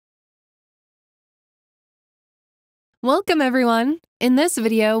Welcome, everyone! In this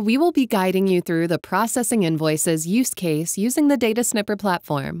video, we will be guiding you through the processing invoices use case using the DataSnipper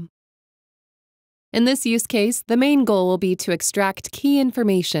platform. In this use case, the main goal will be to extract key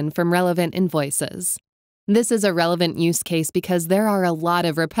information from relevant invoices. This is a relevant use case because there are a lot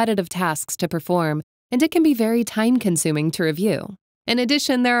of repetitive tasks to perform, and it can be very time-consuming to review. In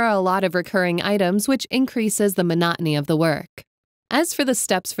addition, there are a lot of recurring items, which increases the monotony of the work. As for the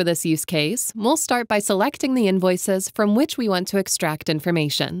steps for this use case, we'll start by selecting the invoices from which we want to extract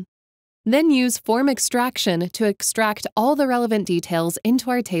information. Then use form extraction to extract all the relevant details into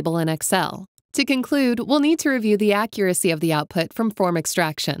our table in Excel. To conclude, we'll need to review the accuracy of the output from form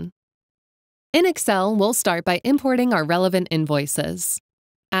extraction. In Excel, we'll start by importing our relevant invoices.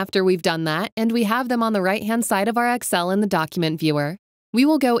 After we've done that, and we have them on the right-hand side of our Excel in the document viewer, we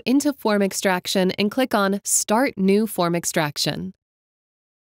will go into Form Extraction and click on Start New Form Extraction.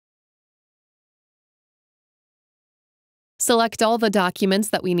 Select all the documents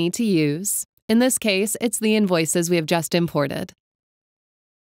that we need to use. In this case, it's the invoices we have just imported.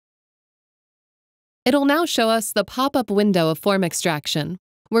 It'll now show us the pop-up window of Form Extraction,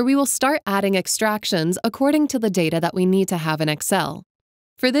 where we will start adding extractions according to the data that we need to have in Excel.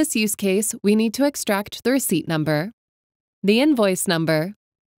 For this use case, we need to extract the receipt number, the invoice number,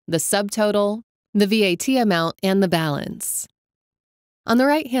 the subtotal, the VAT amount, and the balance. On the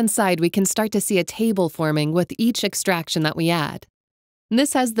right-hand side, we can start to see a table forming with each extraction that we add.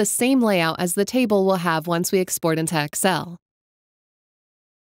 This has the same layout as the table we'll have once we export into Excel.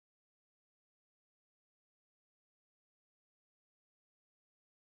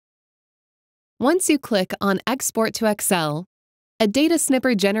 Once you click on Export to Excel, a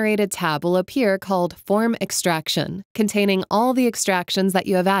DataSnipper-generated tab will appear called Form Extraction, containing all the extractions that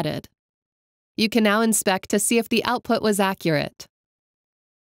you have added. You can now inspect to see if the output was accurate.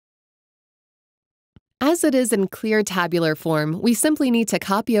 As it is in clear tabular form, we simply need to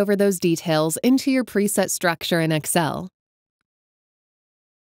copy over those details into your preset structure in Excel.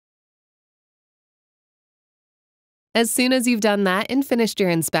 As soon as you've done that and finished your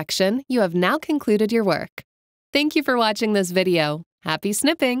inspection, you have now concluded your work. Thank you for watching this video. Happy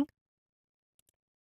snipping!